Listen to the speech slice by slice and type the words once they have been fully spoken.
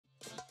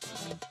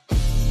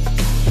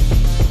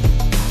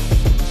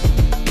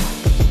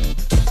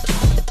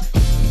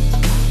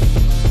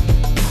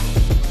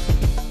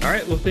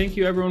thank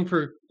you everyone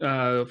for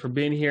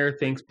being here.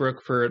 Thanks,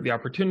 Brooke, for the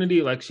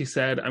opportunity. Like she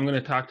said, I'm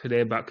going to talk today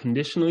about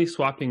conditionally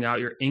swapping out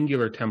your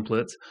Angular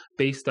templates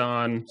based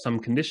on some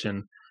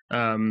condition.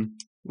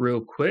 Real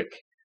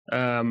quick,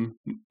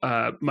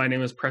 my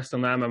name is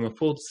Preston Lamb. I'm a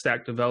full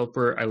stack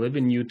developer. I live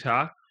in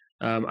Utah.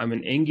 I'm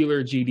an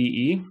Angular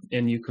GDE,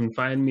 and you can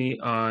find me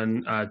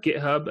on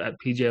GitHub at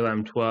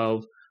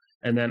pjlamb12,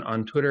 and then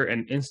on Twitter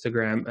and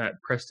Instagram at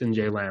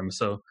PrestonJLamb.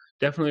 So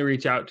definitely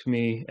reach out to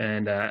me,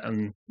 and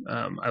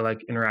I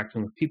like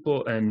interacting with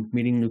people and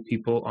meeting new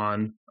people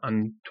on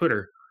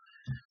Twitter.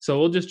 So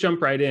we'll just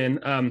jump right in.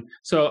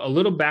 So a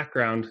little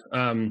background.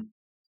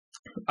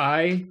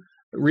 I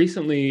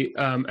recently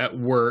at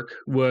work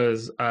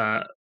was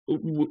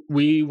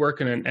we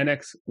work in an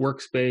NX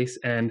workspace,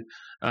 and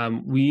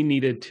we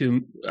needed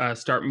to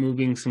start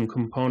moving some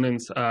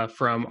components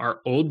from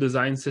our old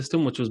design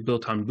system, which was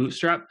built on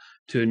Bootstrap,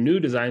 to a new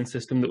design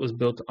system that was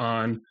built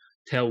on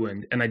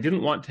Tailwind. And I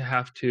didn't want to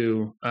have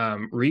to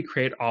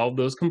recreate all of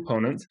those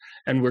components,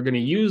 and we're going to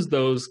use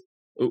those,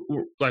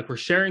 like we're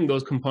sharing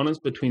those components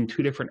between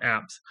two different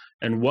apps,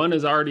 and one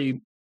is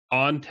already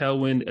on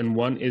Tailwind and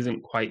one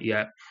isn't quite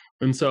yet.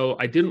 And so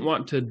I didn't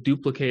want to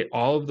duplicate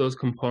all of those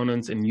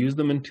components and use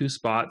them in two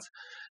spots.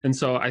 And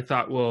so I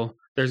thought, well,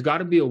 there's got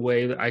to be a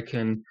way that I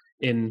can,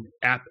 in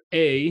app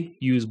A,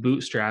 use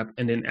Bootstrap,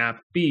 and in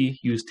app B,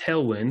 use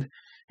Tailwind.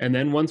 And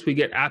then once we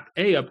get app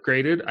A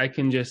upgraded, I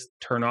can just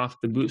turn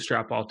off the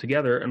Bootstrap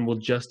altogether and we'll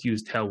just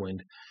use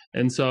Tailwind.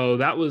 And so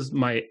that was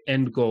my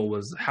end goal,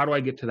 was how do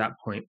I get to that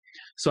point?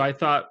 So I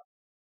thought,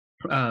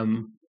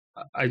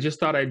 I just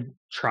thought I'd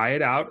try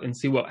it out and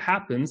see what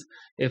happens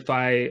if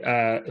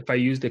I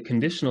used a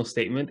conditional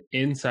statement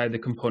inside the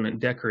component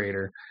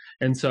decorator.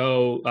 And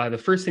so the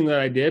first thing that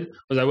I did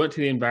was I went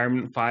to the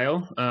environment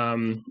file,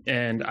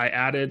 and I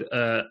added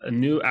a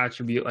new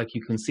attribute, like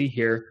you can see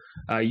here,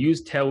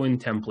 use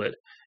Tailwind template.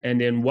 And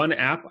in one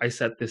app, I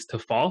set this to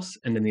false,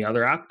 and in the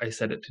other app, I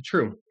set it to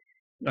true.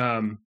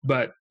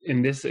 But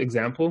in this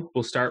example,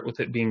 we'll start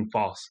with it being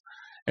false.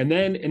 And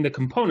then in the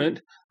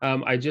component,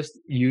 I just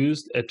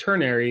used a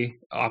ternary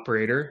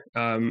operator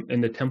in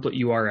the template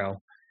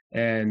URL,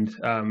 and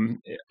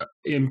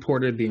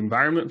imported the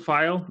environment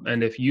file.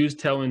 And if use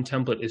Tailwind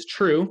template is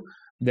true,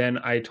 then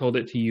I told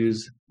it to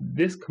use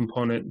this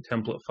component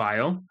template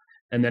file.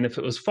 And then if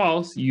it was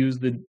false, use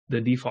the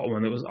default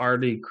one that was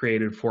already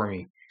created for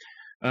me.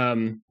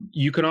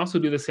 You can also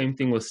do the same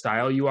thing with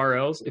style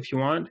URLs if you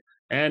want.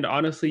 And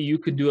honestly, you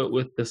could do it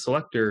with the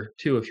selector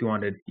too if you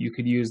wanted. You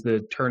could use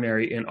the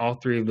ternary in all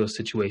three of those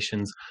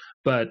situations.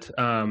 But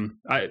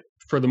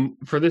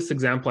for this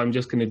example, I'm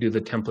just going to do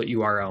the template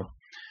URL.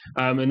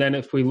 And then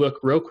if we look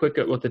real quick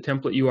at what the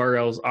template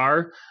URLs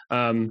are,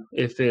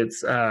 if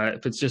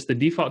it's just the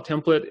default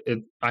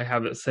template, I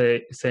have it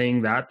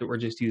saying that we're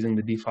just using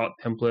the default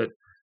template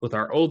with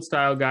our old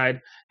style guide.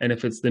 And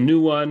if it's the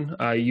new one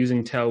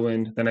using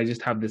Tailwind, then I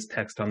just have this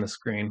text on the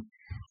screen.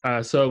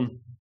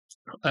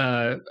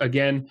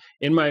 Again,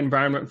 in my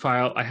environment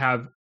file, I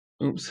have,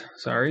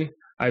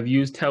 I've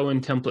used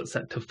Tailwind template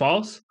set to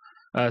false.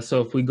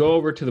 So if we go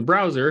over to the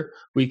browser,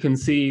 we can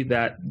see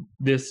that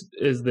this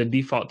is the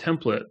default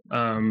template,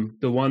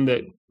 the one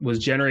that was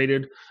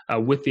generated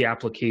with the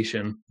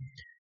application.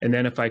 And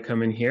then if I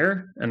come in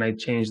here and I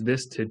change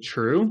this to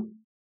true,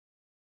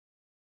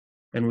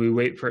 and we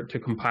wait for it to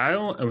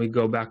compile, and we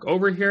go back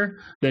over here,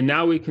 then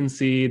now we can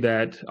see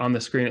that on the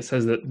screen it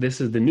says that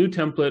this is the new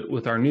template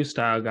with our new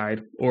style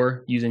guide,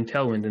 or using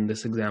Tailwind in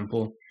this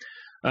example.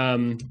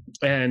 And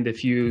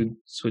if you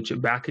switch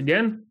it back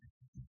again,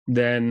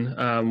 then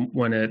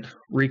when it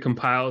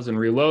recompiles and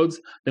reloads,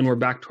 then we're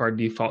back to our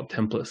default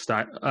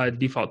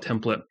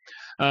template.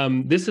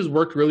 This has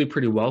worked really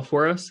pretty well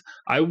for us.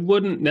 I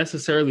wouldn't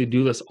necessarily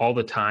do this all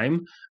the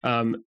time.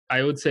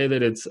 I would say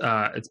that it's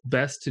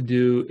best to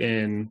do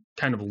in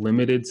kind of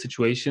limited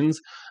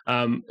situations.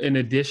 In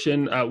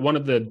addition, one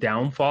of the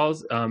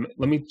downfalls, let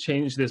me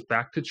change this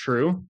back to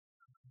true.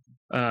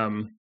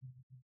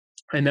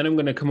 And then I'm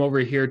going to come over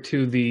here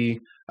to the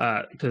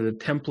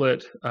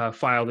template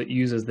file that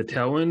uses the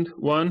Tailwind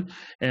one,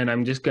 and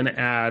I'm just going to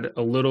add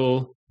a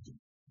little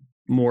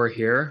more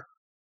here.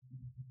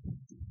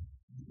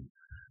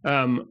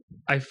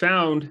 I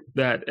found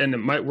that, and it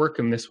might work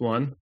in this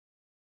one.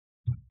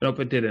 Nope,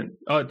 it didn't.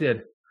 Oh, it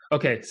did.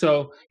 Okay,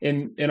 so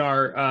in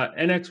our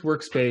NX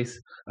workspace,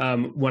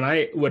 when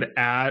I would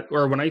add,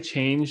 or when I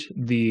change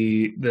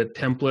the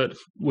template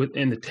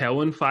within the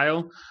Tailwind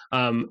file,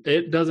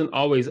 it doesn't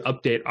always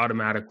update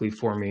automatically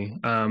for me.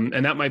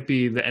 And that might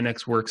be the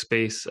NX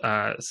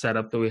workspace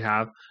setup that we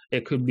have.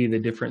 It could be the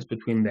difference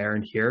between there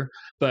and here.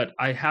 But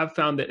I have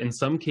found that in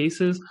some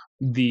cases,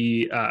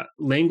 the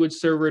language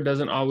server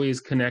doesn't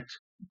always connect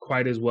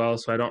quite as well,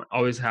 so I don't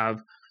always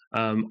have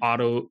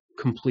auto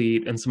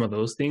complete and some of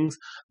those things.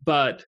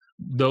 But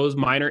those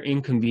minor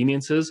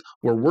inconveniences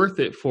were worth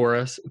it for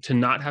us to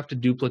not have to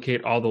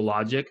duplicate all the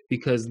logic,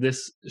 because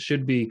this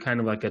should be kind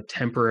of like a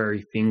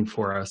temporary thing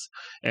for us.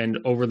 And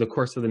over the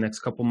course of the next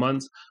couple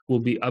months, we'll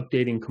be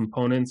updating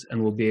components and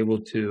we'll be able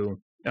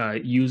to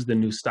use the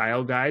new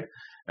style guide.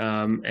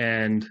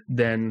 And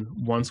then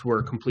once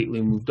we're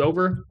completely moved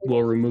over,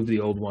 we'll remove the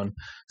old one.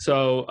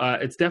 So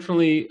it's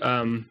definitely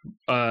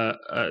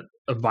a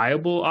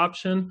viable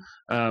option,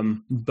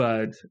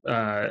 but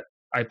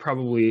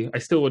I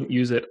still wouldn't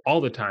use it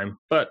all the time,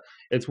 but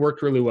it's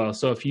worked really well.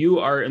 So if you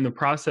are in the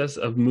process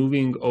of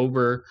moving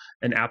over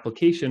an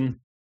application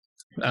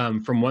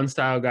from one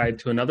style guide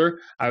to another,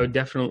 I would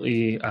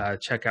definitely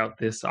check out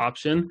this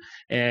option.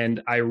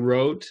 And I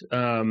wrote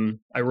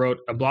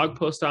a blog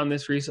post on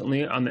this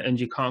recently on the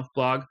ng-conf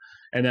blog,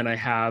 and then I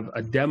have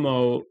a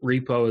demo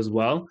repo as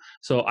well.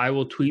 So I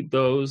will tweet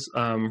those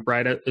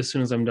as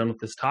soon as I'm done with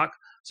this talk.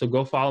 So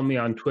go follow me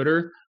on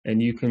Twitter,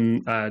 and you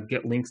can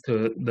get links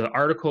to the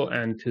article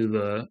and to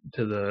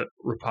the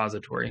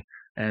repository.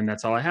 And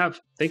that's all I have.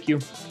 Thank you.